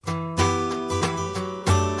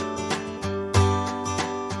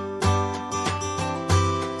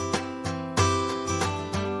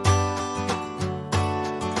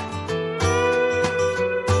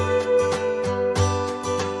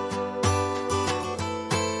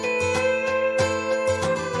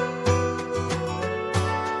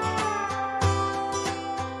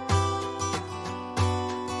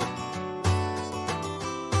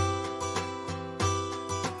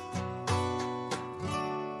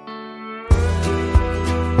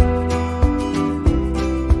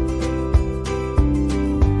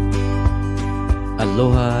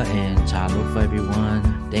Aloha and talofa,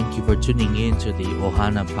 everyone. Thank you for tuning in to the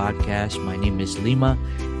Ohana podcast. My name is Lima,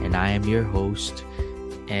 and I am your host.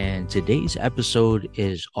 And today's episode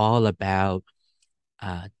is all about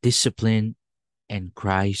discipline and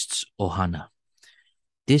Christ's Ohana.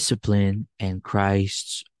 Discipline and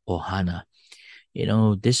Christ's Ohana. You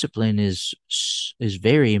know, discipline is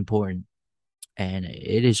very important, and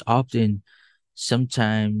it is often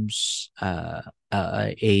sometimes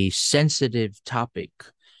a sensitive topic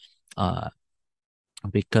uh,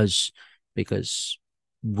 because because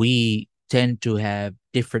we tend to have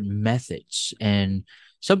different methods and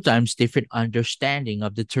sometimes different understanding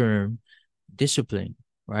of the term discipline,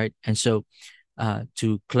 right? And so,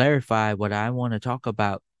 to clarify what I want to talk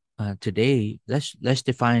about today, let's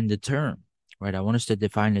define the term, right? I want us to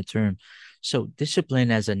define the term. So,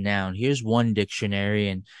 discipline as a noun. Here's one dictionary,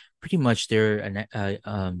 and pretty much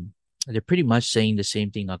they're pretty much saying the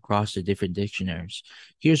same thing across the different dictionaries.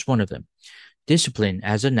 Here's one of them. Discipline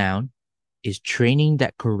as a noun is training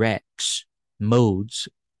that corrects, modes,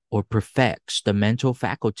 or perfects the mental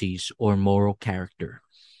faculties or moral character.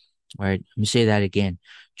 All right, let me say that again.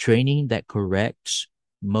 Training that corrects,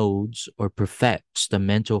 modes, or perfects the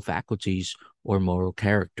mental faculties or moral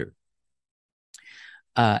character.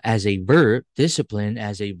 As a verb, discipline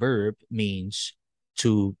as a verb means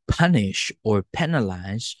to punish or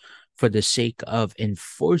penalize for the sake of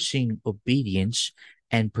enforcing obedience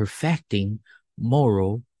and perfecting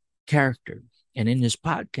moral character. And in this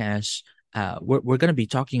podcast, we're going to be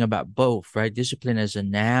talking about both, right? Discipline as a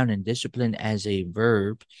noun and discipline as a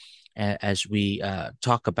verb, as we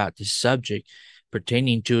talk about this subject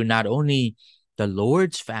pertaining to not only the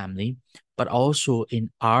Lord's family, but also in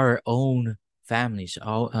our own families,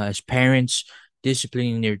 all as parents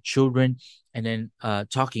disciplining their children, and then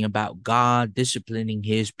talking about God disciplining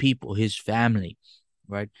His people, His family,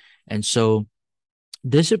 right? And so,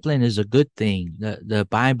 discipline is a good thing. The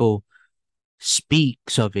Bible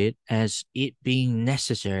speaks of it as it being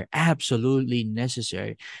necessary, absolutely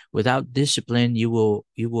necessary. Without discipline, you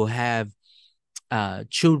will have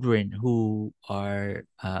children who are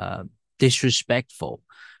disrespectful.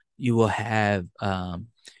 You will have uh,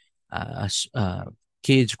 uh,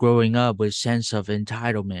 kids growing up with sense of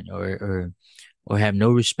entitlement, or have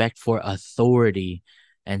no respect for authority,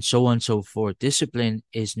 and so on and so forth. Discipline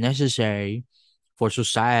is necessary for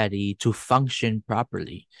society to function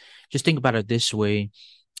properly. Just think about it this way: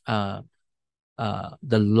 uh,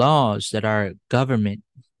 the laws that our government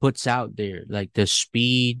puts out there, like the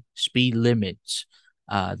speed limits,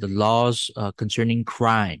 the laws concerning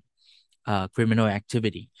crime, criminal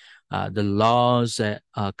activity, the laws that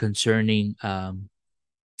concerning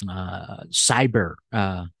cyber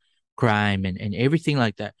crime, and everything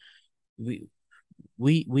like that. We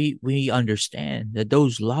we understand that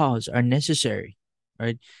those laws are necessary,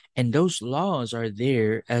 right? And those laws are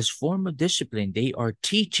there as form of discipline. They are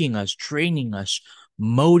teaching us, training us,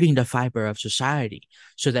 molding the fiber of society,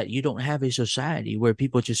 so that you don't have a society where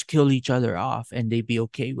people just kill each other off and they be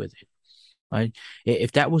okay with it, right?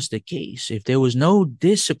 If that was the case, if there was no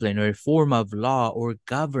discipline or a form of law or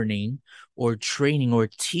governing or training or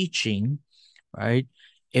teaching, right?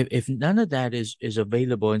 If none of that is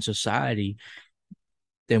available in society,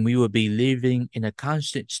 then we would be living in a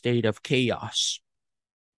constant state of chaos.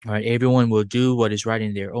 Right? Everyone will do what is right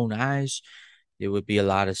in their own eyes. There would be a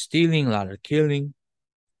lot of stealing, a lot of killing,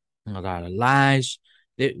 a lot of lies.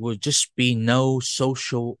 There would just be no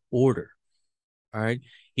social order. All right.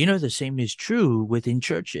 You know, the same is true within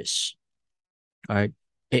churches. All right.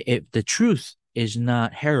 If the truth is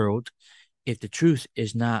not heralded, if the truth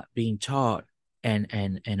is not being taught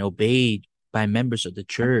and obeyed by members of the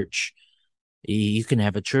church, you can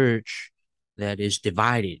have a church that is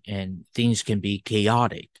divided and things can be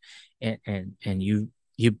chaotic, and you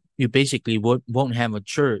basically won't have a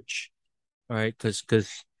church, right?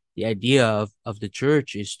 Because the idea of the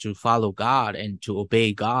church is to follow God and to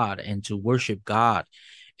obey God and to worship God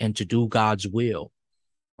and to do God's will,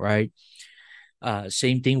 right?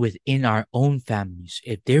 Same thing within our own families.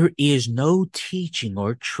 If there is no teaching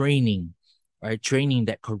or training, right, training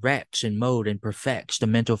that corrects and mold and perfects the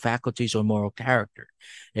mental faculties or moral character,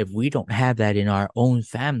 if we don't have that in our own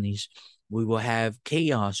families, we will have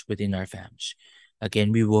chaos within our families.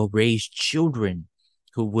 Again, we will raise children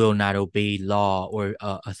who will not obey law or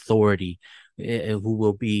authority, who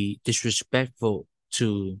will be disrespectful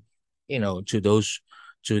to, to those,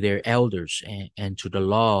 to their elders, and to the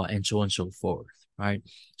law, and so on and so forth, right?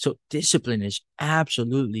 So discipline is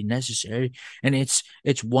absolutely necessary, and it's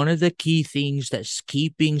one of the key things that's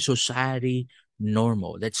keeping society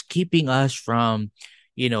normal, that's keeping us from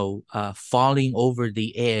falling over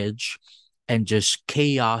the edge and just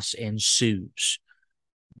chaos ensues,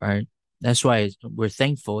 right? That's why we're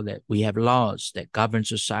thankful that we have laws that govern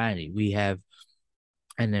society.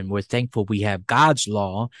 And then we're thankful we have God's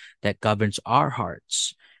law that governs our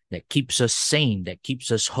hearts, that keeps us sane, that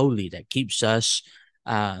keeps us holy, that keeps us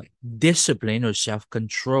disciplined or self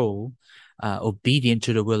control, obedient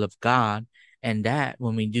to the will of God. And that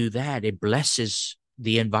when we do that, it blesses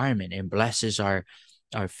the environment, it blesses our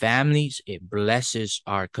families, it blesses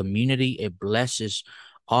our community, it blesses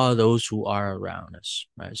all those who are around us.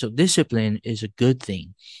 Right. So discipline is a good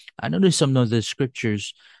thing. I noticed some of the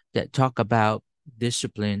scriptures that talk about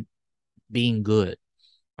discipline being good,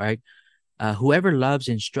 right? Whoever loves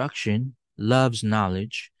instruction loves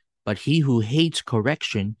knowledge, but he who hates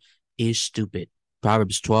correction is stupid.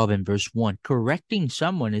 Proverbs 12 and verse 1. Correcting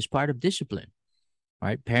someone is part of discipline,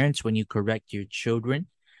 right? Parents, when you correct your children,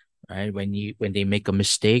 right, when they make a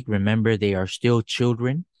mistake, remember they are still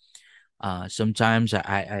children. Sometimes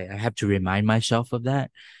I have to remind myself of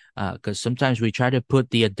that because sometimes we try to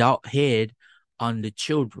put the adult head on the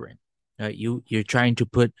children. Right? You're trying to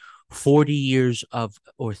put 40 years of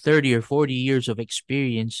or 30 or 40 years of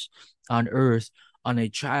experience on earth on a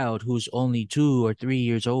child who's only 2 or 3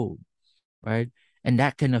 years old, right? And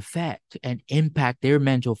that can affect and impact their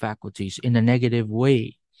mental faculties in a negative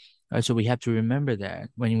way. Right? So we have to remember that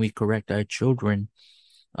when we correct our children,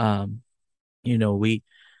 um, you know, we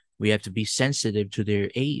have to be sensitive to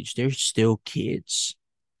their age. They're still kids,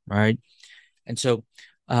 right? And so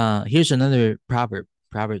here's another proverb,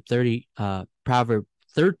 Proverb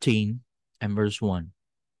 13 and verse 1.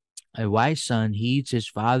 A wise son heeds his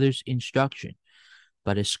father's instruction,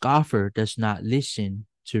 but a scoffer does not listen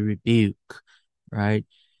to rebuke, right?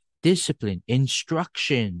 Discipline,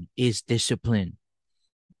 instruction is discipline,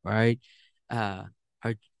 right? Uh,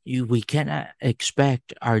 our, we cannot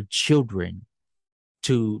expect our children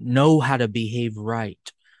to know how to behave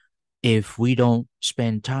right if we don't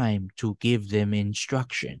spend time to give them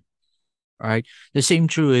instruction, right? The same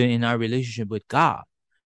true in our relationship with God,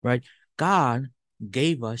 right? God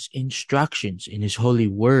gave us instructions in his holy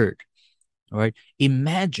word, right?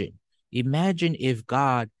 Imagine if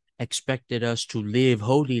God expected us to live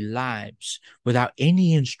holy lives without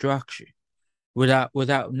any instruction,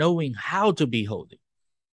 without knowing how to be holy,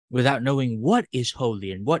 without knowing what is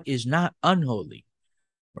holy and what is not unholy,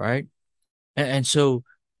 right? And so,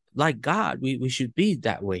 like God, we should be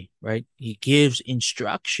that way, right? He gives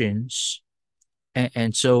instructions.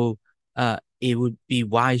 And so it would be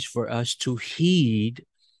wise for us to heed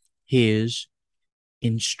his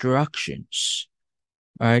instructions,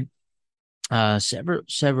 right?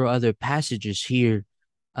 Several other passages here.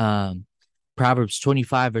 Um, Proverbs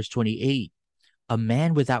 25, verse 28. A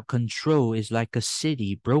man without control is like a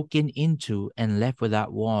city broken into and left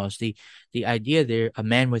without walls. The idea there, a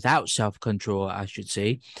man without self-control, I should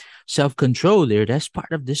say. Self-control there, that's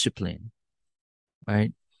part of discipline,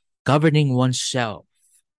 right? Governing oneself,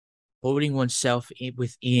 holding oneself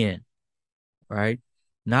within, right?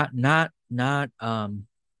 Not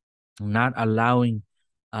allowing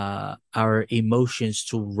our emotions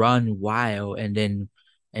to run wild and then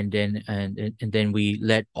we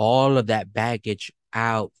let all of that baggage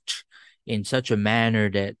out in such a manner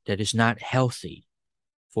that is not healthy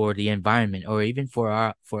for the environment or even for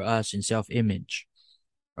us in self-image,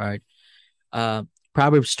 right? uh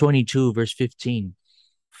Proverbs 22 verse 15.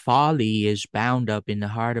 Folly is bound up in the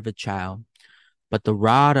heart of a child, but the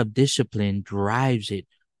rod of discipline drives it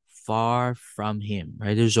far from him,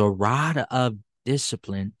 right? There's a rod of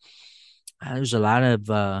discipline. There's a lot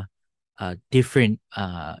of different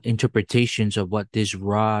interpretations of what this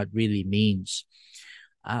rod really means.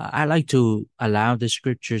 I like to allow the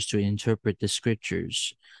scriptures to interpret the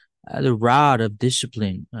scriptures. The rod of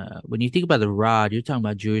discipline. When you think about the rod, you're talking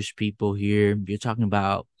about Jewish people here. You're talking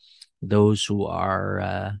about those who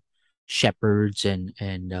are shepherds and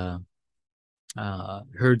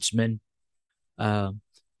herdsmen. Uh,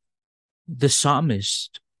 the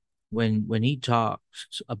psalmist, when he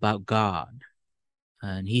talks about God,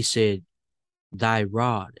 and he said, "Thy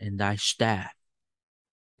rod and thy staff,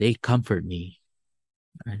 they comfort me."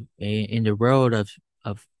 Right? In the world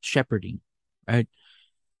of shepherding, right?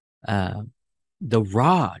 Uh, the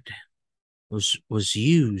rod was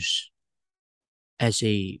used as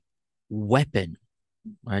a weapon,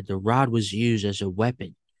 right? The rod was used as a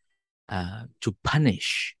weapon to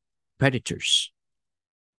punish predators,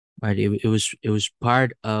 right? It was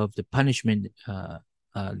part of the punishment,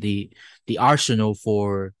 the arsenal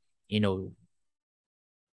for you know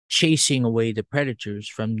chasing away the predators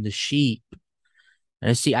from the sheep. And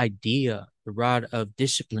that's the idea, the rod of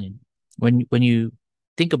discipline. When you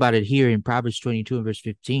think about it here in Proverbs 22 and verse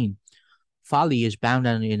 15, folly is bound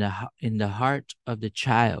down in the heart of the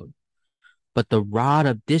child, but the rod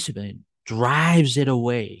of discipline drives it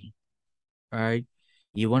away. All right.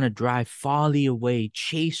 You want to drive folly away,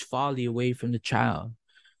 chase folly away from the child.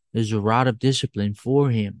 There's a rod of discipline for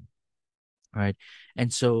him. All right.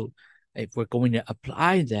 And so if we're going to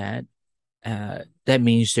apply that, that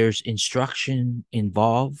means there's instruction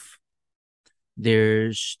involved.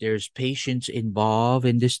 There's patience involved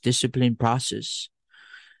in this discipline process.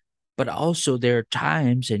 But also there are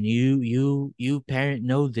times, and you parent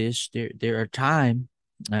know this, there are times,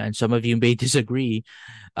 and some of you may disagree,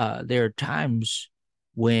 there are times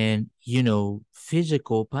when,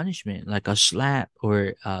 physical punishment, like a slap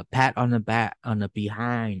or a pat on the back, on the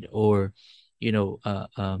behind, or you know uh,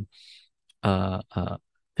 um, uh,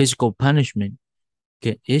 physical punishment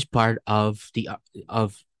is part of the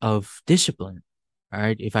of discipline. All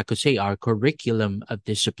right, if I could say, our curriculum of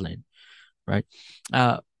discipline, right?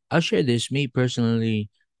 uh I'll share this. Me personally,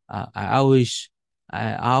 I always,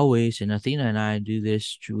 and Athena and I do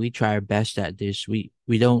this. We try our best at this. We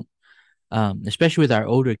don't, especially with our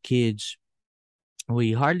older kids,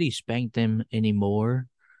 we hardly spank them anymore.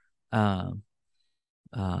 um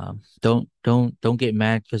don't get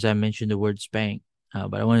mad because I mentioned the word spank,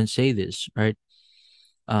 but I want to say this, right?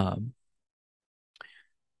 um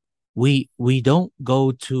we don't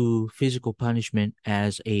go to physical punishment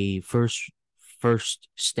as a first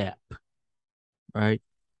step, right?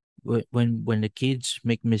 When the kids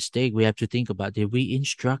make mistake, we have to think about, did we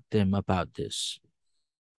instruct them about this?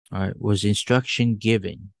 All right, was instruction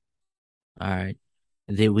given? All right,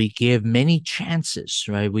 did we give many chances?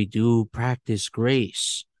 Right, we do practice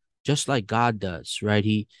grace, just like God does, right?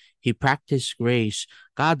 He practiced grace.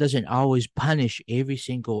 God doesn't always punish every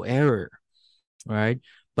single error, right?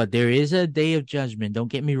 But there is a day of judgment.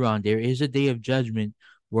 Don't get me wrong. There is a day of judgment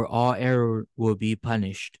where all error will be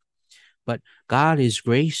punished. But God is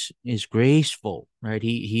graceful, right?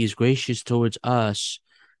 He is gracious towards us,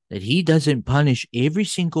 that He doesn't punish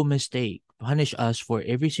us for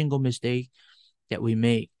every single mistake that we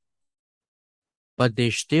make. But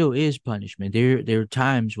there still is punishment. There are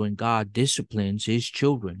times when God disciplines His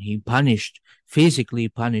children. He physically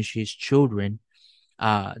punished His children,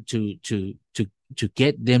 to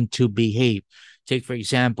get them to behave. Take, for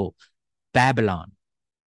example, Babylon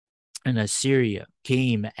and Assyria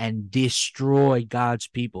came and destroyed God's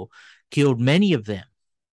people, killed many of them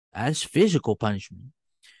as physical punishment,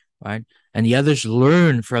 right? And the others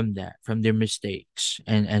learned from that, from their mistakes,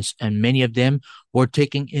 and many of them were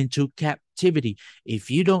taken into captivity. If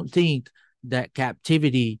you don't think that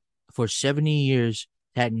captivity for 70 years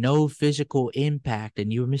had no physical impact,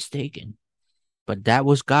 then you're mistaken. But that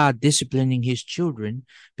was God disciplining His children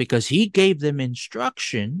because He gave them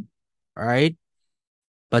instruction, right?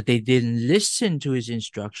 But they didn't listen to His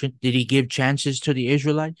instruction. Did He give chances to the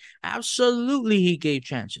Israelites? Absolutely, He gave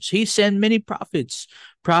chances. He sent many prophets,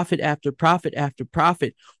 prophet after prophet after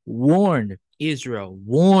prophet, warned Israel,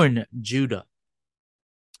 warned Judah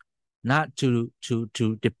not to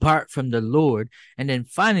depart from the Lord. And then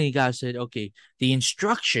finally God said, okay, the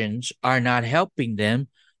instructions are not helping them.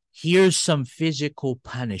 Here's some physical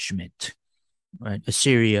punishment, right?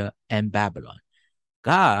 Assyria and Babylon.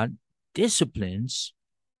 God disciplines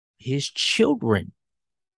His children,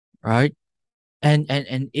 right? And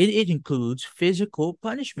it includes physical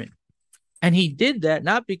punishment. And He did that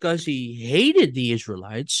not because He hated the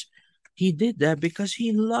Israelites. He did that because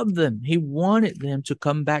He loved them. He wanted them to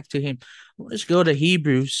come back to Him. Let's go to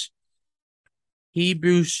Hebrews.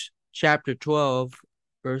 Hebrews chapter 12,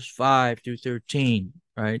 verse 5 through 13,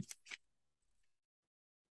 right?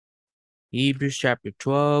 Hebrews chapter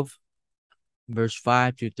 12, verse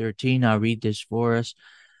 5 through 13. I'll read this for us.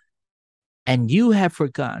 And you have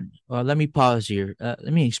forgotten. Well, let me pause here.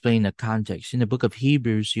 Let me explain the context. In the book of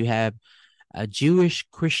Hebrews, you have Jewish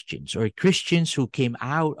Christians, or Christians who came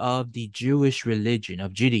out of the Jewish religion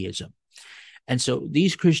of Judaism. And so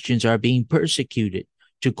these Christians are being persecuted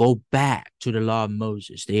to go back to the law of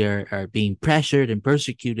Moses. They are being pressured and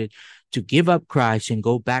persecuted to give up Christ and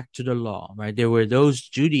go back to the law, right? There were those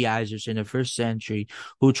Judaizers in the first century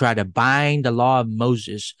who tried to bind the law of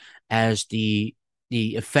Moses as the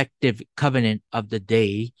effective covenant of the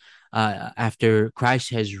day, after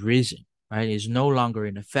Christ has risen, right? Is no longer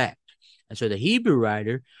in effect. And so the Hebrew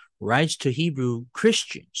writer writes to Hebrew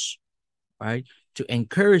Christians, right, to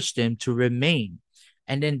encourage them to remain.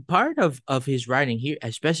 And then part of his writing here,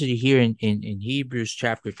 especially here in Hebrews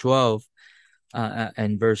chapter 12,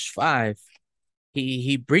 and verse 5,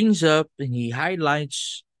 he brings up and he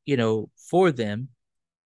highlights, for them,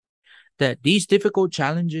 that these difficult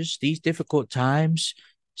challenges, these difficult times,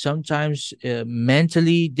 sometimes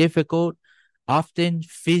mentally difficult, often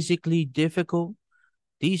physically difficult,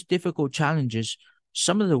 these difficult challenges,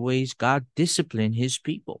 some of the ways God disciplined his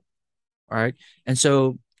people. All right. And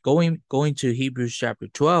so going to Hebrews chapter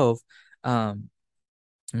 12, um,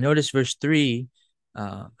 notice verse 3.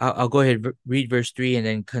 I'll go ahead and read verse 3 and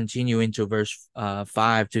then continue into verse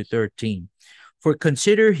 5 to 13. For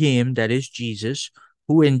consider him, that is Jesus,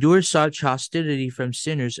 who endured such hostility from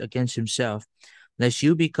sinners against himself, lest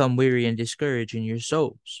you become weary and discouraged in your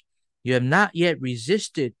souls. You have not yet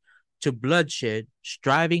resisted to bloodshed,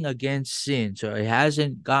 striving against sin. So it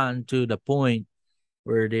hasn't gotten to the point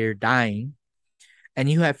where they're dying. And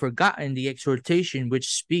you have forgotten the exhortation which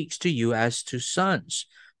speaks to you as to sons.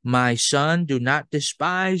 My son, do not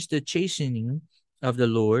despise the chastening of the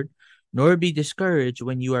Lord, nor be discouraged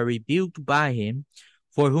when you are rebuked by him.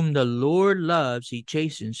 For whom the Lord loves, he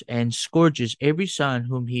chastens and scourges every son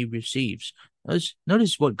whom he receives.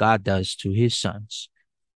 Notice what God does to his sons,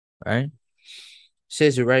 right? It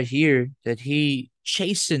says it right here that he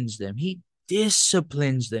chastens them, he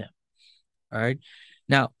disciplines them. All right.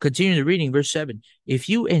 Now, continue the reading, verse 7. If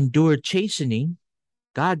you endure chastening,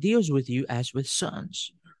 God deals with you as with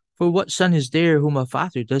sons. For what son is there whom a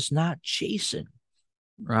father does not chasten?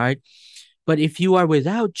 Right? But if you are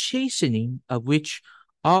without chastening, of which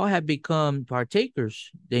all have become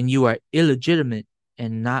partakers, then you are illegitimate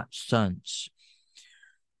and not sons.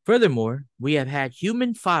 Furthermore, we have had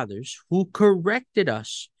human fathers who corrected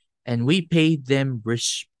us, and we paid them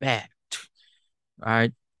respect. All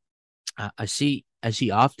right. I see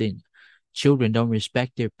often children don't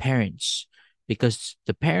respect their parents because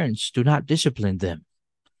the parents do not discipline them.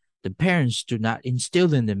 The parents do not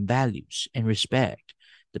instill in them values and respect.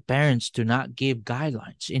 The parents do not give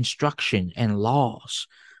guidelines, instruction, and laws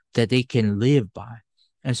that they can live by.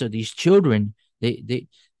 And so these children, they're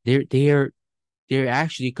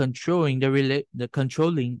actually controlling the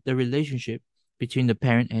relationship between the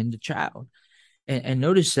parent and the child. And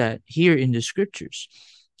notice that here in the scriptures,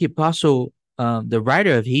 the apostle, the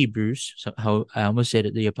writer of Hebrews, so how I almost said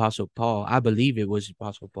it, the apostle Paul, I believe it was the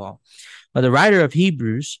apostle Paul, but the writer of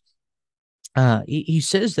Hebrews, he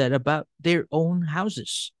says that about their own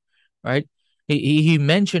houses, right? He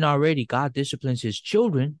mentioned already God disciplines his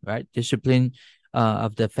children, right? Discipline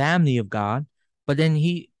of the family of God, but then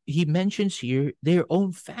he mentions here their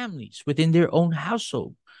own families within their own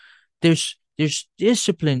household. There's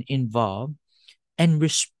discipline involved, and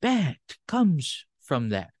respect comes from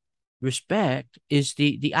that. Respect is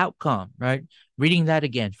the outcome, right? Reading that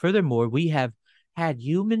again. Furthermore, we have had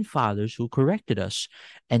human fathers who corrected us,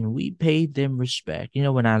 and we paid them respect. You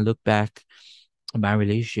know, when I look back on my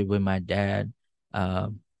relationship with my dad,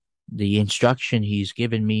 um, the instruction he's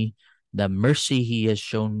given me, the mercy he has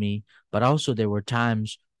shown me, but also there were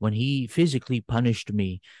times when he physically punished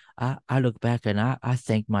me. I look back and I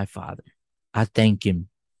thank my father. I thank him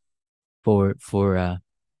for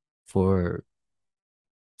for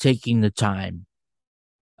taking the time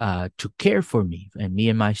to care for me and me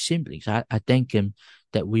and my siblings. I thank him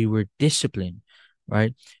that we were disciplined,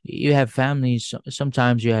 right? You have families,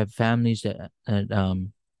 sometimes you have families that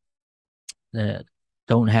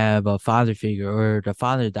don't have a father figure, or the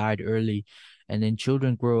father died early, and then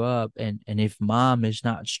children grow up, and if mom is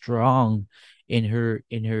not strong in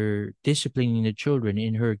her disciplining the children,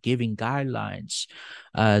 in her giving guidelines,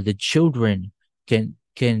 the children can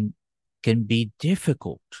be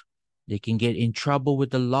difficult. They can get in trouble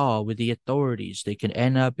with the law, with the authorities. They can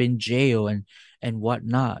end up in jail and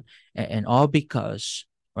whatnot, and all because,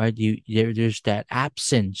 right, there's that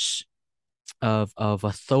absence of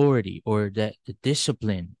authority, or that the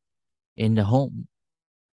discipline in the home.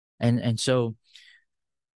 And so,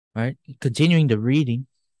 right, continuing the reading,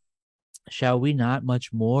 shall we not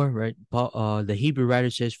much more, right? The Hebrew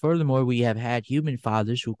writer says, furthermore, we have had human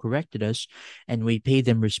fathers who corrected us, and we pay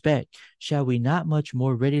them respect. Shall we not much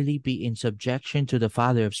more readily be in subjection to the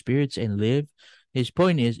Father of spirits and live? His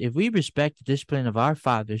point is, if we respect the discipline of our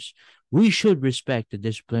fathers, we should respect the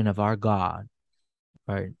discipline of our God,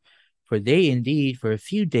 right? For they indeed for a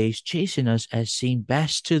few days chasten us as seemed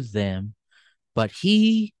best to them, but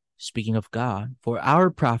he, speaking of God, for our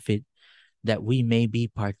profit, that we may be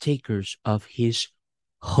partakers of his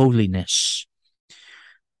holiness.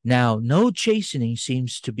 Now, no chastening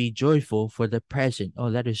seems to be joyful for the present.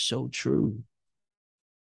 Oh, that is so true.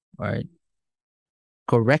 All right.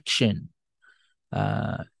 Correction,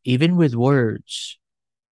 even with words,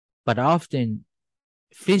 but often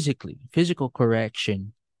physical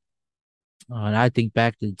correction. And I think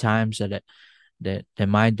back to the times that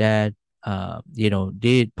my dad,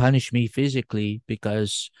 did punish me physically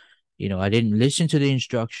because, I didn't listen to the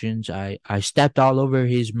instructions. I stepped all over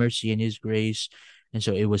his mercy and his grace, And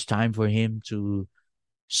so it was time for him to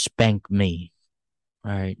spank me.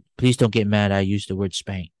 All right. Please don't get mad. I used the word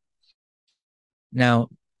spank. Now,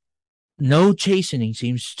 no chastening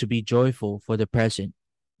seems to be joyful for the present,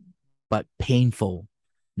 but painful.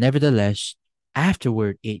 Nevertheless,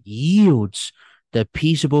 afterward it yields the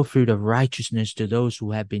peaceable fruit of righteousness to those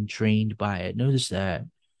who have been trained by it. Notice that.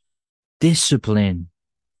 Discipline,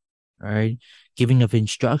 all right? Giving of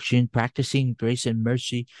instruction, practicing grace and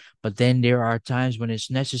mercy, but then there are times when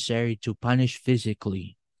it's necessary to punish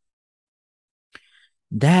physically.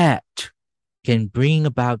 That can bring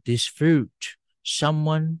about this fruit.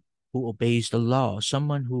 Someone who obeys the law,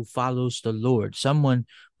 someone who follows the Lord, someone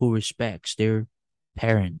who respects their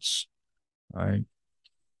parents. All right.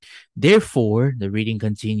 Therefore, the reading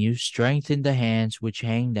continues, strengthen the hands which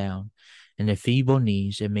hang down and the feeble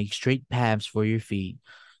knees, and make straight paths for your feet,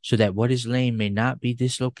 so that what is lame may not be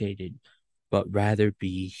dislocated, but rather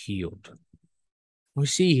be healed. We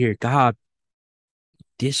see here God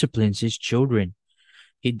disciplines his children.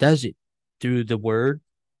 He does it through the word,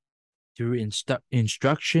 through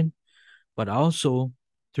instruction, but also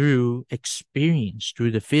through experience,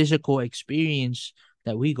 through the physical experience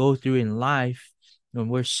that we go through in life when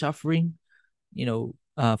we're suffering,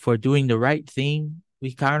 for doing the right thing.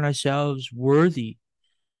 We count ourselves worthy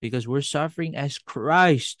because we're suffering as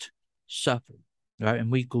Christ suffered, right?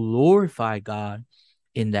 And we glorify God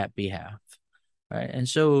in that behalf, right? And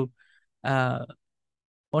so, uh,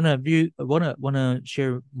 wanna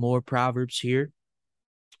share more proverbs here.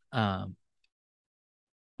 Um,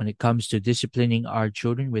 when it comes to disciplining our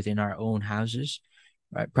children within our own houses.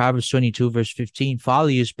 Right? Proverbs 22, verse 15.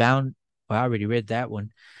 Folly is bound. Well, I already read that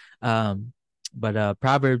one. But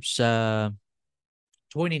Proverbs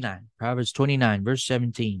 29, Proverbs 29, verse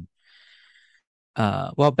 17.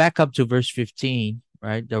 Well, back up to verse 15,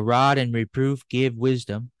 right? The rod and reproof give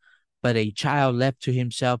wisdom, but a child left to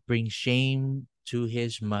himself brings shame to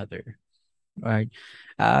his mother, right?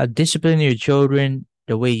 Discipline your children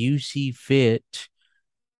the way you see fit,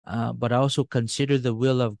 but also consider the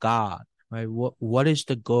will of God, right? What is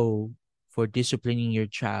the goal for disciplining your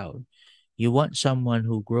child? You want someone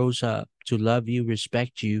who grows up to love you,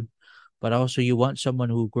 respect you, but also you want someone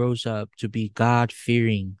who grows up to be God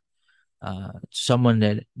fearing, someone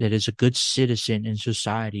that is a good citizen in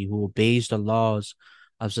society who obeys the laws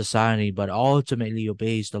of society, but ultimately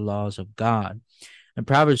obeys the laws of God. And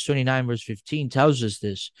Proverbs 29, verse 15 tells us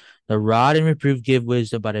this: the rod and reproof give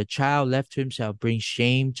wisdom, but a child left to himself brings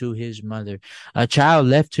shame to his mother. A child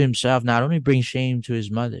left to himself not only brings shame to his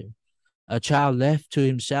mother, a child left to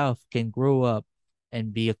himself can grow up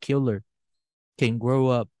and be a killer, can grow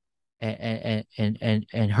up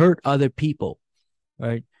and hurt other people,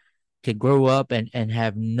 right? Can grow up and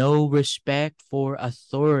have no respect for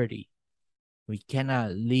authority. We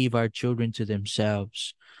cannot leave our children to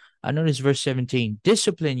themselves. I notice verse 17: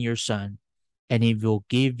 discipline your son, and he will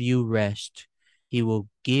give you rest. He will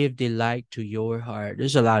give delight to your heart.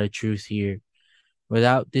 There's a lot of truth here.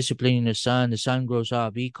 Without disciplining the son grows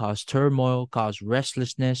up. He causes turmoil, causes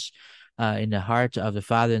restlessness in the heart of the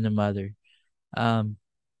father and the mother. Um,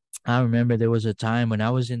 I remember there was a time when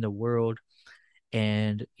I was in the world,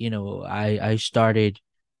 and I started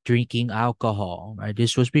drinking alcohol. Right,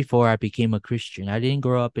 this was before I became a Christian. I didn't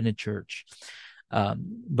grow up in a church,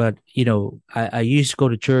 but I used to go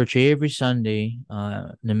to church every Sunday,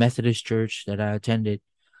 in the Methodist church that I attended.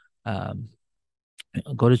 Um,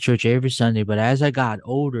 go to church every Sunday. But as I got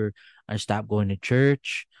older, I stopped going to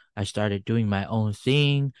church. I started doing my own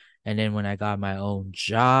thing. And then when I got my own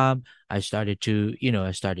job, I started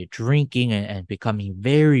drinking and becoming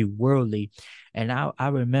very worldly. And I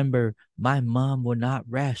remember my mom would not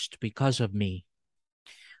rest because of me.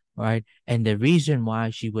 Right. And the reason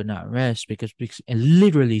why she would not rest, because and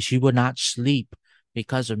literally she would not sleep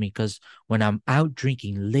because of me. Because when I'm out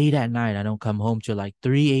drinking late at night, I don't come home till like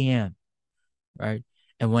 3 a.m. Right.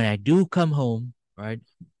 And when I do come home, right,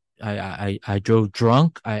 I drove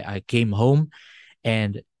drunk. I came home,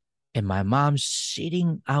 and my mom's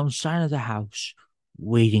sitting outside of the house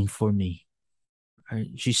waiting for me. Right?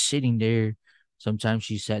 She's sitting there. Sometimes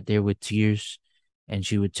she sat there with tears, and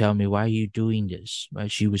she would tell me, "Why are you doing this?" Right?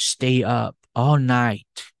 She would stay up all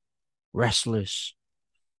night, restless,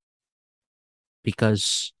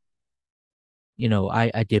 because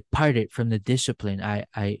I departed from the discipline.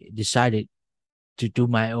 I decided to do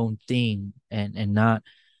my own thing and not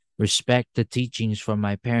respect the teachings from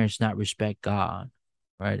my parents, not respect God.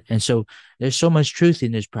 Right. And so there's so much truth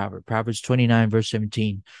in this proverb. Proverbs 29, verse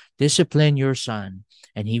 17. Discipline your son,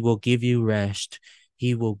 and he will give you rest.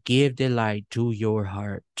 He will give delight to your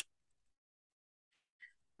heart.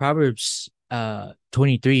 Proverbs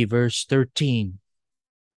 23, verse 13.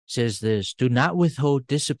 says this: do not withhold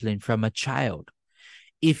discipline from a child.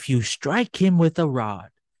 If you strike him with a rod,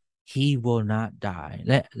 he will not die.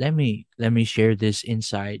 Let me share this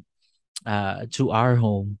insight to our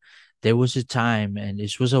home. There was a time, and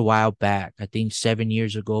this was a while back, I think 7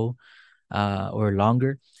 years ago, or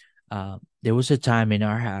longer. There was a time in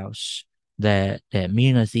our house that me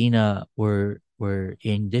and Athena were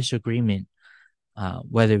in disagreement,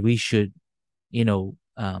 whether we should,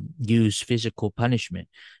 use physical punishment.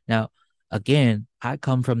 Now, again, I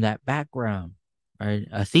come from that background. Right?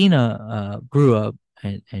 Athena grew up,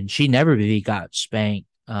 and she never really got spanked,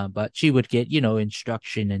 but she would get,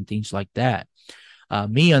 instruction and things like that.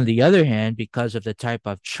 Me, on the other hand, because of the type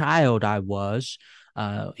of child I was,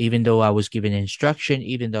 even though I was given instruction,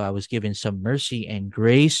 even though I was given some mercy and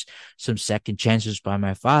grace, some second chances by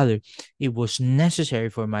my father, it was necessary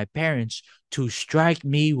for my parents to strike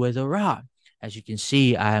me with a rod. As you can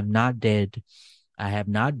see, I am not dead. I have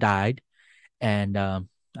not died. And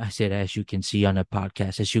I said, as you can see on a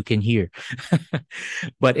podcast, as you can hear.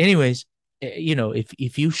 But, anyways,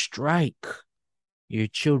 if you strike your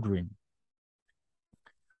children,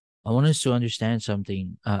 I want us to understand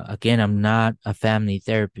something. Again, I'm not a family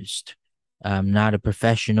therapist. I'm not a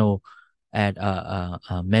professional at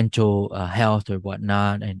mental health or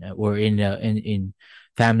whatnot, and or in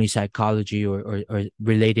family psychology or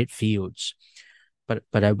related fields.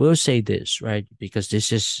 But I will say this, right? Because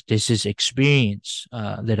this is experience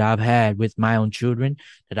that I've had with my own children,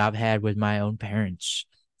 that I've had with my own parents,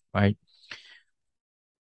 right?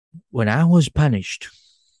 When I was punished,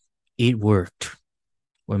 it worked.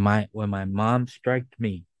 When my mom struck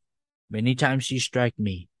me, many times she struck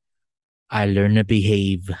me, I learned to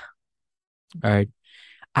behave. All right.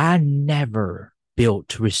 I never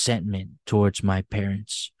built resentment towards my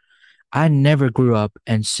parents. I never grew up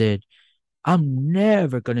and said, I'm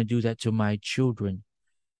never gonna do that to my children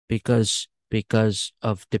because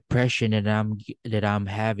of depression that I'm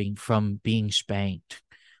having from being spanked.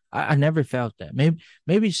 I never felt that.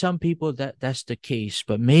 Maybe some people that's the case,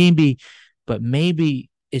 but maybe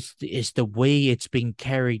it's the way it's being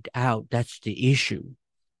carried out that's the issue.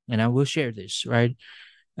 And I will share this, right?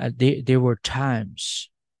 There were times,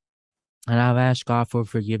 and I've asked God for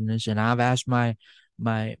forgiveness, and I've asked my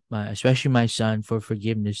especially my son for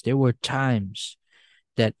forgiveness. There were times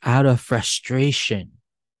that out of frustration,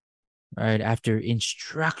 right, after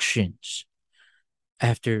instructions,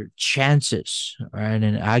 after chances, right,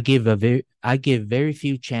 and I give very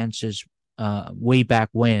few chances. Way back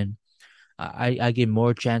when, I give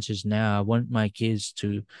more chances now. I want my kids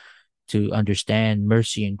to understand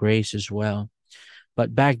mercy and grace as well.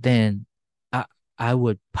 But back then, I I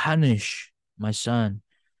would punish my son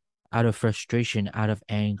out of frustration, out of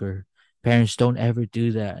anger. Parents, don't ever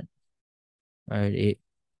do that. Right?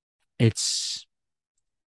 It's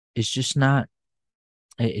it's just not.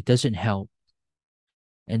 It doesn't help.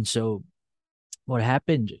 And so what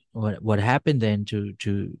happened then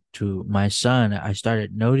to my son, I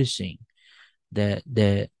started noticing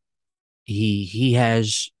that he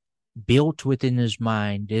has built within his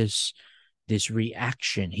mind this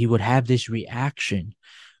reaction. He would have this reaction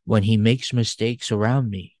when he makes mistakes around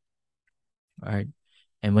me, right?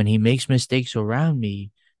 And when he makes mistakes around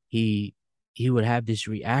me, he he would have this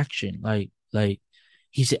reaction like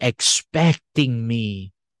he's expecting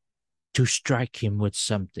me to strike him with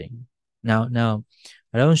something. Now,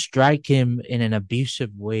 I don't strike him in an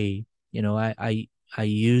abusive way. I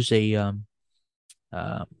use uh,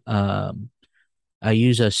 um I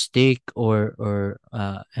use a stick or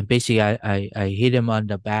and basically I hit him on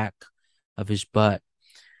the back of his butt.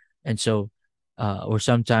 And so or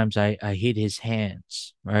sometimes I hit his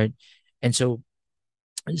hands, right? And so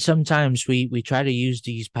sometimes we try to use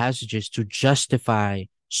these passages to justify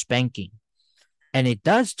spanking. And it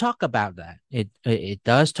does talk about that. It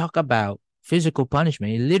does talk about physical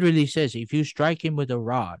punishment. It literally says if you strike him with a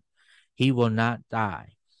rod, he will not die,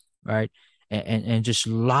 right? And just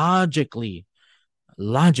logically,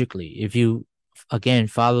 if you again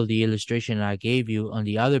follow the illustration I gave you on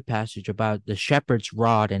the other passage about the shepherd's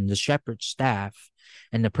rod and the shepherd's staff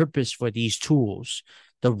and the purpose for these tools,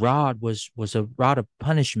 the rod was a rod of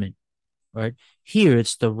punishment, right? Here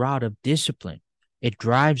it's the rod of discipline. It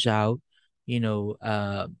drives out,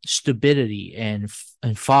 stupidity and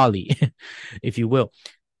folly, if you will.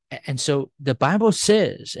 And so the Bible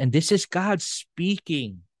says, and this is God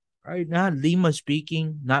speaking, right? Not Lima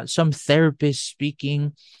speaking, not some therapist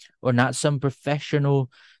speaking, or not some professional.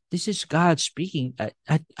 This is God speaking.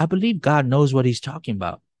 I believe God knows what he's talking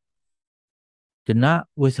about. Do not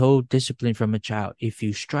withhold discipline from a child. If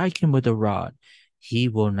you strike him with a rod, he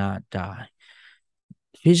will not die.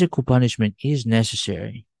 Physical punishment is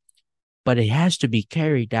necessary. but it has to be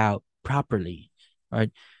carried out properly,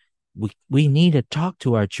 right? We need to talk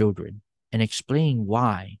to our children and explain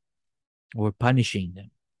why we're punishing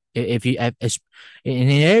them. If you in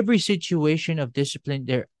every situation of discipline,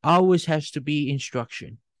 there always has to be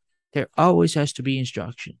instruction. There always has to be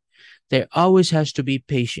instruction. There always has to be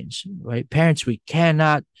patience, right? Parents, we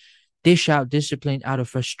cannot dish out discipline out of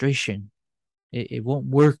frustration. It won't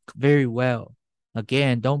work very well.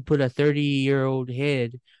 Again, don't put a 30-year-old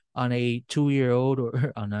head on a 2-year-old,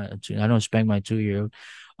 or on a, I don't spank my 2-year-old,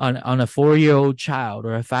 on a 4-year-old child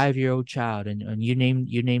or a 5-year-old child, and you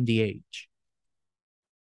name the age.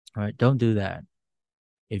 All right, don't do that.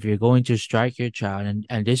 If you're going to strike your child,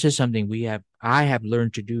 and this is something I have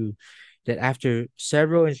learned to do, that after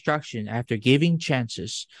several instructions, after giving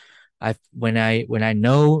chances, when I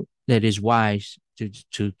know that is wise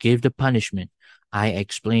to give the punishment, I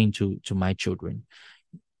explain to my children,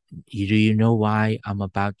 do you know why I'm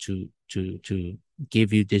about to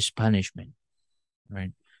give you this punishment?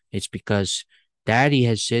 Right? It's because daddy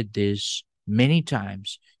has said this many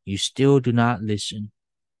times. You still do not listen.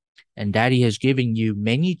 And daddy has given you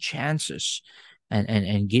many chances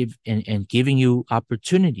and giving you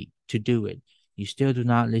opportunity to do it. You still do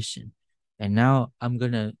not listen. And now I'm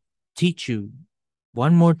gonna teach you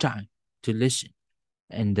one more time to listen.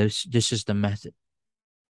 And this is the method,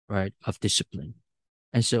 right, of discipline.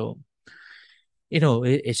 And so,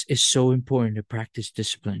 it's so important to practice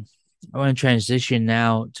discipline. I want to transition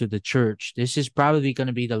now to the church. This is probably going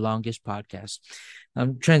to be the longest podcast.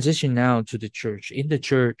 Transition now to the church. In the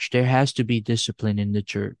church, there has to be discipline in the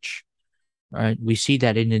church, right? We see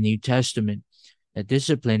that in the New Testament, that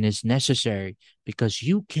discipline is necessary, because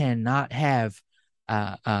you cannot have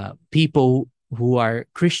people who are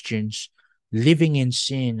Christians living in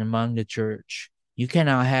sin among the church. You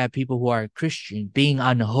cannot have people who are Christian being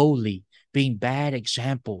unholy, being bad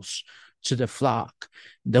examples to the flock.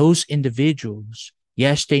 Those individuals,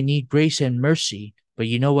 yes, they need grace and mercy, but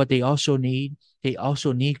you know what they also need? They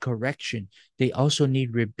also need correction. They also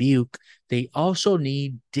need rebuke. They also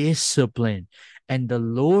need discipline. And the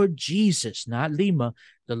Lord Jesus, not Lima,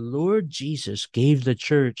 the Lord Jesus gave the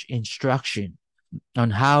church instruction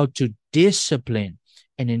on how to discipline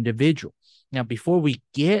an individual. Now, before we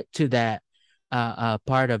get to that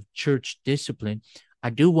part of church discipline, I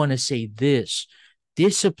do want to say this: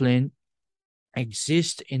 discipline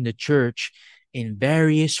exists in the church in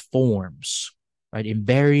various forms, right? In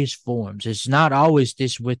various forms. It's not always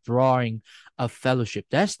this withdrawing of fellowship.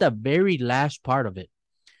 That's the very last part of it,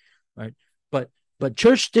 right? But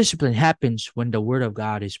church discipline happens when the word of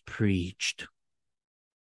God is preached,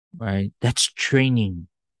 right? That's training,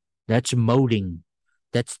 that's molding,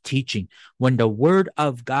 that's teaching. When the word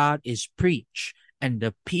of God is preached and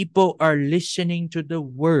the people are listening to the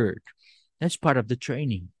word, that's part of the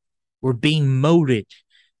training. We're being molded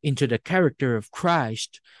into the character of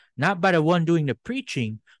Christ, not by the one doing the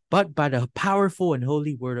preaching, but by the powerful and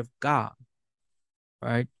holy word of God,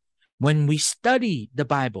 right? When we study the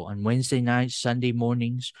Bible on Wednesday nights, Sunday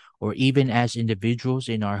mornings, or even as individuals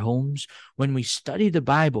in our homes, when we study the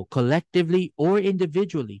Bible collectively or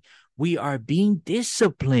individually, we are being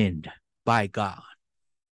disciplined by God,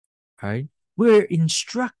 right? We're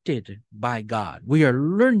instructed by God. We are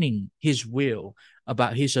learning His will,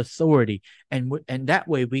 about His authority, and that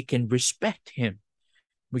way we can respect Him.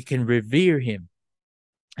 We can revere Him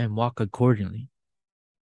and walk accordingly.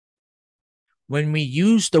 When we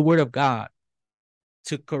use the word of God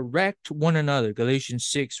to correct one another, Galatians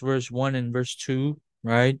 6, verse 1 and verse 2,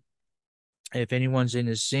 right? If anyone's in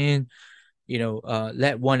a sin,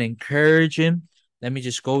 let one encourage him. Let me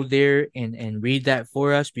just go there and read that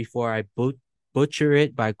for us before I butcher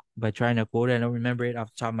it by trying to quote it. I don't remember it off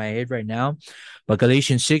the top of my head right now. But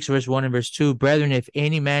Galatians 6, verse 1 and verse 2, brethren, if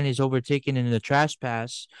any man is overtaken in the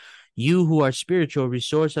trespass, you who are spiritual,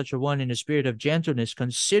 restore such a one in a spirit of gentleness,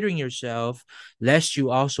 considering yourself, lest you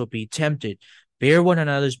also be tempted. Bear one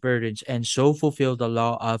another's burdens, and so fulfill the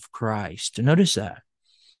law of Christ. Notice that.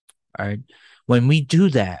 All right. When we do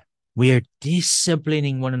that, we are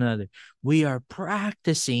disciplining one another. We are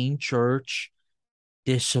practicing church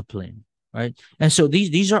discipline, right? And so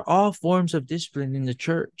these are all forms of discipline in the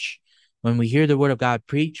church. When we hear the word of God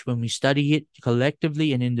preached, when we study it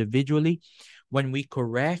collectively and individually, when we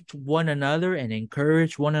correct one another and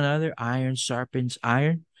encourage one another, iron sharpens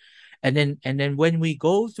iron. And then when we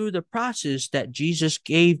go through the process that Jesus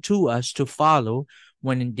gave to us to follow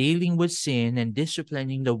when in dealing with sin and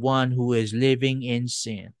disciplining the one who is living in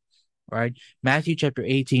sin, right? Matthew chapter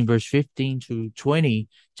 18, verse 15 to 20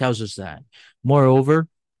 tells us that. Moreover,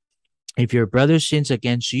 if your brother sins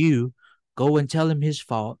against you, go and tell him his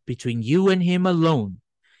fault between you and him alone.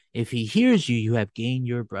 If he hears you, you have gained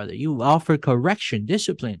your brother. You offer correction,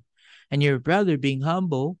 discipline, and your brother being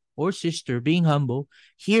humble or sister being humble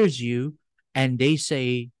hears you, and they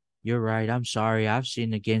say, "You're right. I'm sorry. I've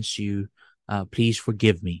sinned against you. Please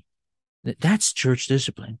forgive me." That's church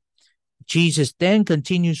discipline. Jesus then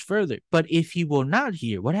continues further. But if he will not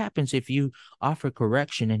hear, what happens if you offer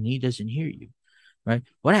correction and he doesn't hear you? Right?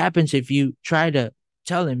 What happens if you try to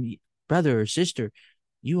tell him, brother or sister,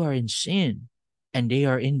 you are in sin and they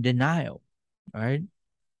are in denial? Right?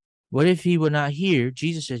 What if he will not hear?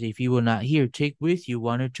 Jesus says, if he will not hear, take with you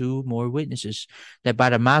one or two more witnesses, that by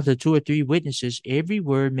the mouth of two or three witnesses, every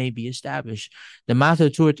word may be established. The mouth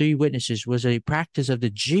of two or three witnesses was a practice of the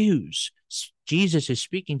Jews. Jesus is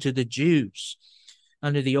speaking to the Jews.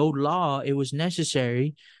 Under the old law, it was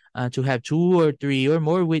necessary to have two or three or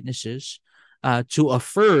more witnesses to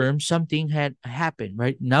affirm something had happened,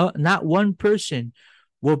 right? No, not one person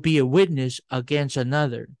will be a witness against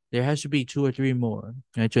another. There has to be two or three more,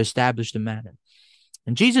 right, to establish the matter.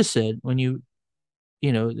 And Jesus said, when you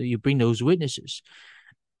bring those witnesses,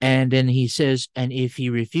 and then he says, and if he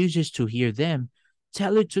refuses to hear them,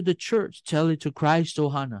 tell it to the church, tell it to Christ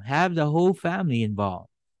Ohana, have the whole family involved.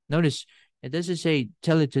 Notice it doesn't say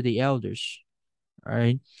tell it to the elders. All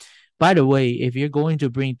right. By the way, if you're going to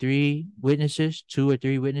bring three witnesses, two or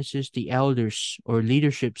three witnesses, the elders or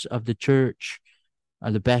leaderships of the church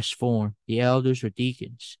are the best form, the elders or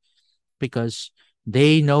deacons, because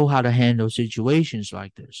they know how to handle situations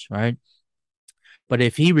like this, right? But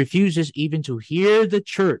if he refuses even to hear the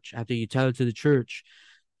church after you tell it to the church,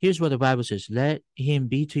 here's what the Bible says: let him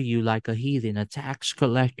be to you like a heathen, a tax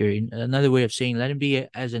collector. Another way of saying, let him be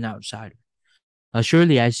as an outsider.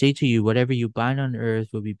 Surely I say to you, whatever you bind on earth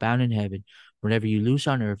will be bound in heaven. Whatever you loose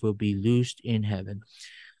on earth will be loosed in heaven.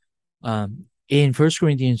 In 1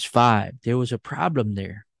 Corinthians 5, there was a problem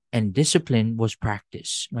there, and discipline was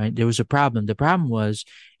practiced, right? There was a problem. The problem was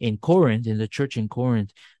in Corinth, in the church in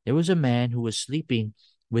Corinth, there was a man who was sleeping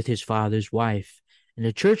with his father's wife, and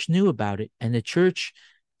the church knew about it, and the church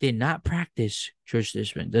did not practice church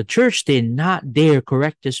discipline. The church did not dare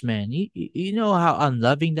correct this man. You know how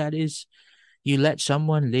unloving that is? You let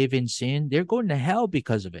someone live in sin, they're going to hell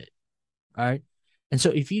because of it. All right. And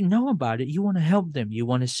so if you know about it, you want to help them, you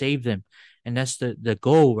want to save them. And that's the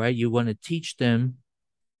goal, right? You want to teach them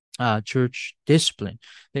church discipline.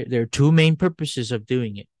 There are two main purposes of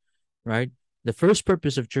doing it, right? The first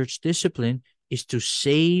purpose of church discipline is to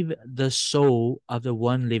save the soul of the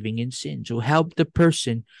one living in sin, to help the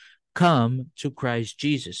person come to Christ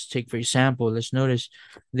Jesus. Take, for example, let's notice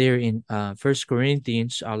there in First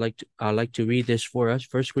Corinthians. I like to read this for us.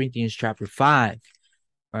 First Corinthians chapter 5.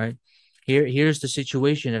 Right? Here's the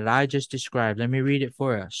situation that I just described. Let me read it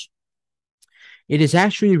for us. It is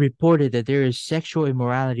actually reported that there is sexual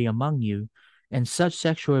immorality among you, and such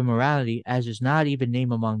sexual immorality as is not even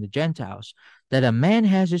named among the Gentiles, that a man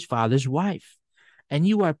has his father's wife. And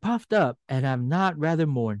you are puffed up and have not rather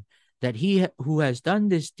mourned, that he who has done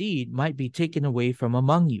this deed might be taken away from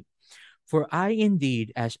among you. For I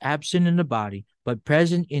indeed, as absent in the body, but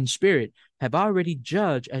present in spirit, have already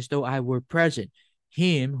judged as though I were present,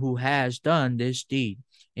 him who has done this deed.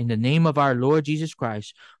 In the name of our Lord Jesus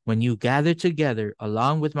Christ, when you gather together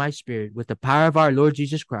along with my spirit, with the power of our Lord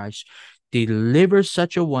Jesus Christ, deliver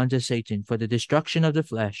such a one to Satan for the destruction of the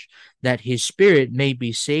flesh, that his spirit may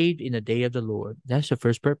be saved in the day of the Lord. That's the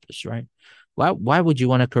first purpose, right? Why would you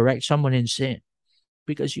want to correct someone in sin?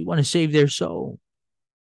 Because you want to save their soul,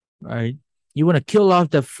 right? You want to kill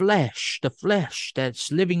off the flesh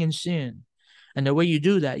that's living in sin. And the way you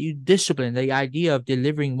do that, you discipline. The idea of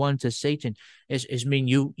delivering one to Satan is mean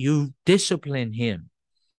you discipline him.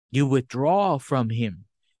 You withdraw from him.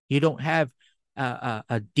 You don't have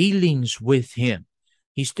dealings with him.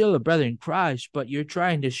 He's still a brother in Christ, but you're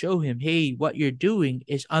trying to show him, hey, what you're doing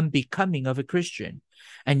is unbecoming of a Christian.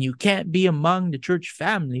 And you can't be among the church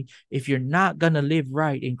family if you're not going to live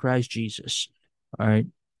right in Christ Jesus. All right.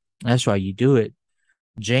 That's why you do it.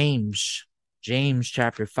 James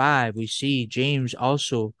chapter 5, we see James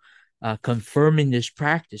also confirming this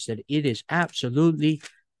practice, that it is absolutely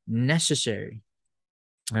necessary.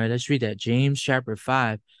 All right, let's read that. James chapter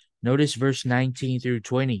 5. Notice verse 19 through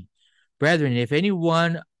 20. Brethren, if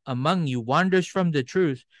anyone among you wanders from the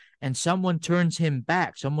truth and someone turns him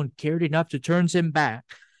back, someone cared enough to turn him back,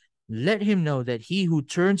 let him know that he who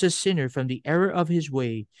turns a sinner from the error of his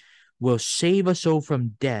way will save a soul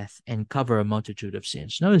from death and cover a multitude of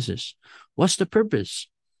sins. Notice this. What's the purpose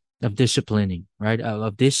of disciplining, right?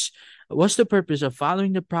 Of this, what's the purpose of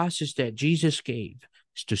following the process that Jesus gave?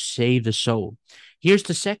 Is to save the soul. Here's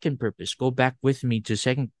the second purpose. Go back with me to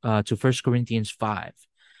 1 Corinthians 5.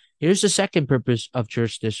 Here's the second purpose of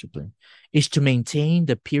church discipline, is to maintain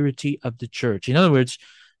the purity of the church. In other words,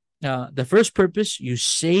 the first purpose, you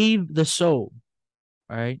save the soul,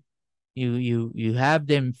 right? You have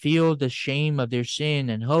them feel the shame of their sin,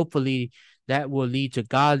 and hopefully that will lead to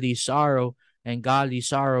godly sorrow, and godly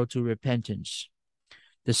sorrow to repentance.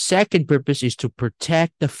 The second purpose is to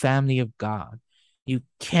protect the family of God. You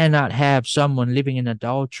cannot have someone living in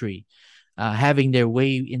adultery, having their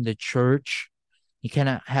way in the church. You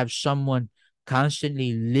cannot have someone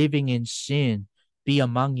constantly living in sin be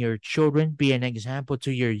among your children, be an example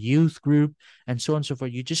to your youth group, and so on and so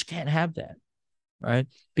forth. You just can't have that, right?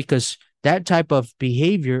 Because that type of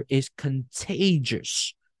behavior is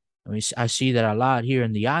contagious. I see that a lot here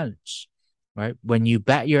in the islands, right? When you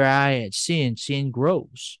bat your eye at sin, sin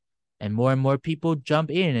grows, and more people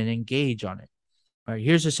jump in and engage on it. All right,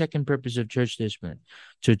 here's the second purpose of church discipline,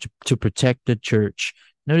 to protect the church.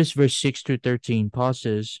 Notice verse 6 through 13. Paul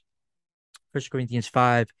says, 1 Corinthians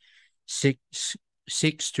 5,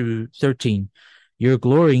 6 to 13. Your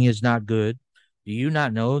glorying is not good. Do you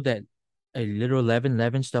not know that a little leaven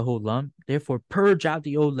leavens the whole lump? Therefore, purge out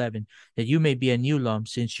the old leaven, that you may be a new lump,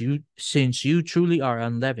 since you truly are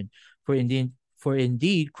unleavened. For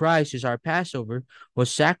indeed, Christ is our Passover,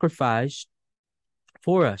 was sacrificed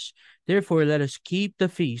for us. Therefore, let us keep the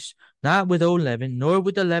feast, not with old leaven, nor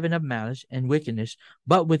with the leaven of malice and wickedness,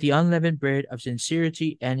 but with the unleavened bread of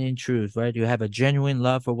sincerity and in truth. Right? You have a genuine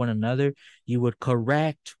love for one another. You would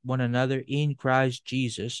correct one another in Christ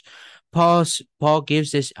Jesus. Paul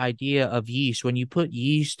gives this idea of yeast. When you put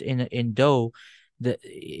yeast in dough,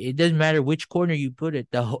 it doesn't matter which corner you put it,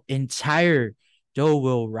 the entire dough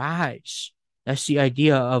will rise. That's the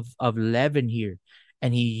idea of leaven here.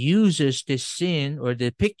 And he uses this sin, or the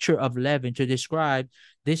picture of leaven, to describe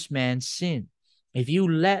this man's sin. If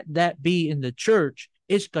you let that be in the church,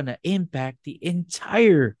 it's going to impact the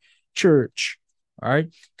entire church. All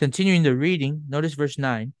right. Continuing the reading, notice verse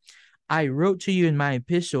 9. I wrote to you in my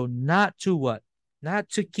epistle not to what? Not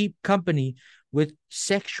to keep company with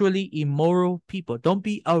sexually immoral people. Don't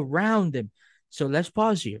be around them. So let's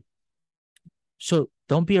pause here. So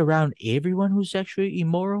don't be around everyone who's sexually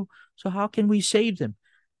immoral. So how can we save them?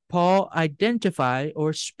 Paul identify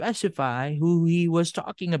or specify who he was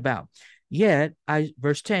talking about.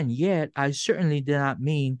 Verse 10, yet I certainly did not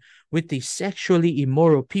mean with the sexually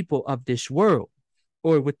immoral people of this world,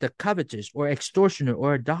 or with the covetous, or extortioner,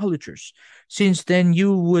 or idolaters, since then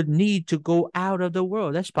you would need to go out of the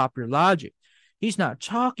world. That's popular logic. He's not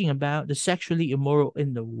talking about the sexually immoral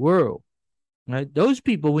in the world, right? Those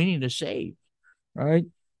people we need to save, right?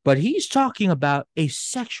 But he's talking about a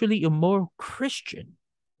sexually immoral Christian,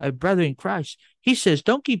 a brother in Christ. He says,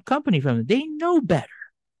 don't keep company from them. They know better,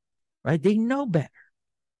 right? They know better.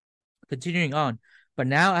 Continuing on, but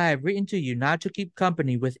now I have written to you not to keep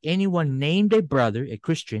company with anyone named a brother, a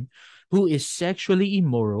Christian, who is sexually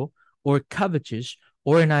immoral, or covetous,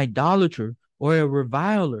 or an idolater, or a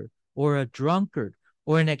reviler, or a drunkard,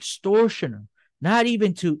 or an extortioner, not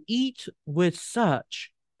even to eat with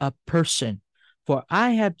such a person. For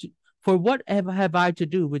what have I to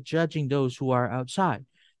do with judging those who are outside?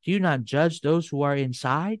 Do you not judge those who are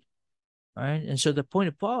inside? All right. And so the point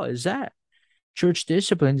of Paul is that church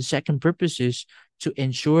discipline, the second purpose, is to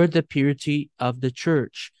ensure the purity of the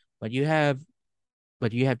church. But you have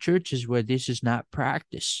churches where this is not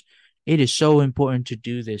practiced. It is so important to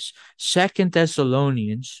do this. 2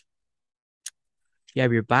 Thessalonians, you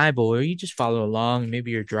have your Bible, or you just follow along.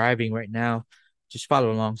 Maybe you're driving right now. Just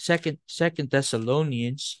follow along. Second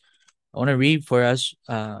Thessalonians, I want to read for us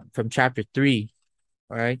from chapter 3.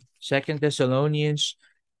 All right. 2 Thessalonians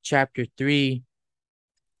chapter 3.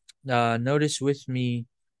 Notice with me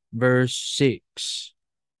verse 6.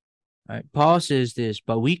 All right. Paul says this,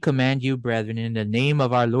 but we command you, brethren, in the name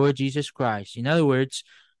of our Lord Jesus Christ. In other words,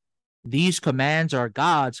 these commands are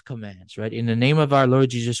God's commands, right? In the name of our Lord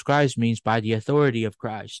Jesus Christ means by the authority of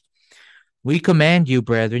Christ. We command you,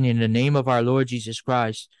 brethren, in the name of our Lord Jesus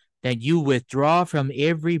Christ, that you withdraw from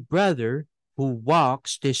every brother who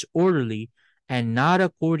walks disorderly and not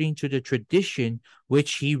according to the tradition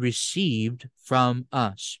which he received from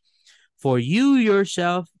us. For you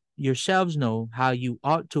yourselves know how you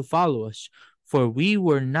ought to follow us, for we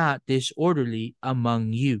were not disorderly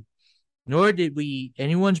among you, nor did we eat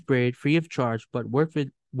anyone's bread free of charge, but work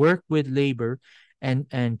with labor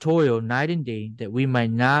and toil night and day, that we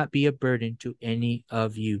might not be a burden to any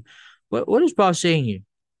of you. What is Paul saying here?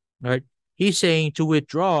 Right? He's saying to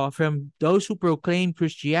withdraw from those who proclaim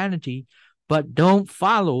Christianity but don't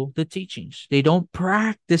follow the teachings. They don't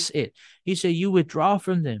practice it. He said, you withdraw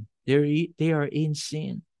from them. They are in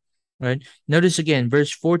sin. right? Notice again,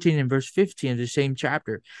 verse 14 and verse 15 of the same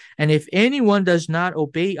chapter. And if anyone does not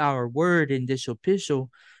obey our word in this epistle,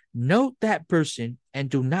 note that person and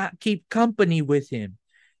do not keep company with him,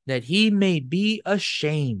 that he may be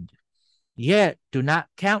ashamed. Yet do not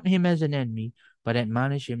count him as an enemy, but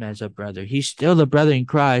admonish him as a brother. He's still a brother in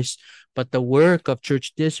Christ, but the work of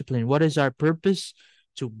church discipline, what is our purpose?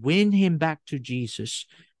 To win him back to Jesus,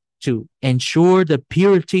 to ensure the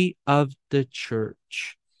purity of the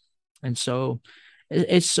church. And so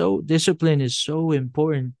it's so discipline is so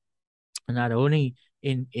important, not only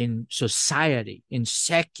in society, in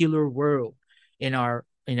secular world, in our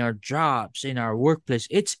jobs, in our workplace.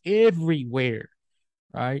 It's everywhere,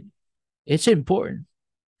 right? It's important.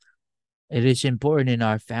 It is important in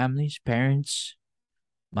our families, parents,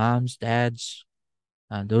 moms, dads,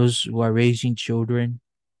 those who are raising children.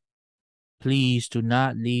 Please do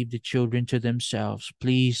not leave the children to themselves.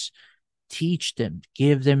 Please teach them,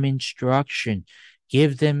 give them instruction,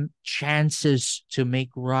 give them chances to make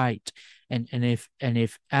right. And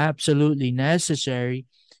if absolutely necessary,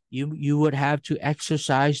 you would have to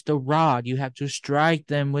exercise the rod. You have to strike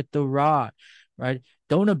them with the rod, right?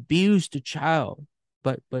 Don't abuse the child,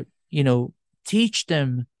 but teach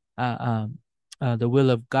them uh, um, the will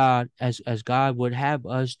of God as God would have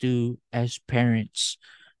us do as parents,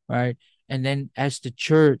 right? And then as the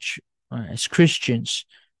church, as Christians,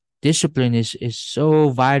 discipline is so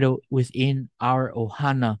vital within our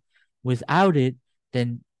ohana. Without it,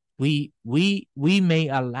 then we may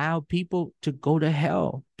allow people to go to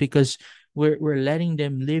hell because we're letting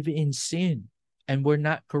them live in sin, and we're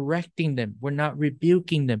not correcting them, we're not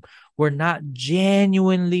rebuking them, we're not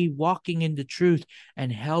genuinely walking in the truth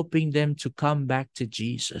and helping them to come back to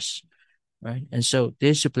Jesus, right? And so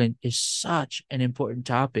discipline is such an important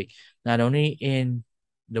topic, not only in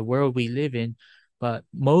the world we live in, but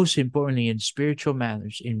most importantly in spiritual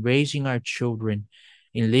matters, in raising our children,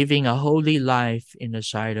 in living a holy life in the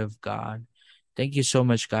sight of God. Thank you so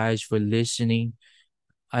much, guys, for listening.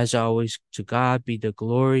 As always, to God be the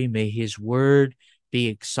glory. May His word be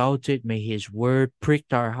exalted. May His word prick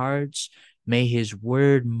our hearts. May His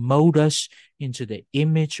word mold us into the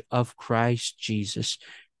image of Christ Jesus.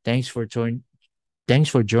 Thanks for joining. Thanks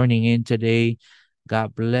for joining in today.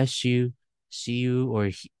 God bless you. See you,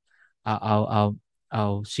 or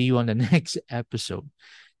I'll see you on the next episode.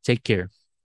 Take care.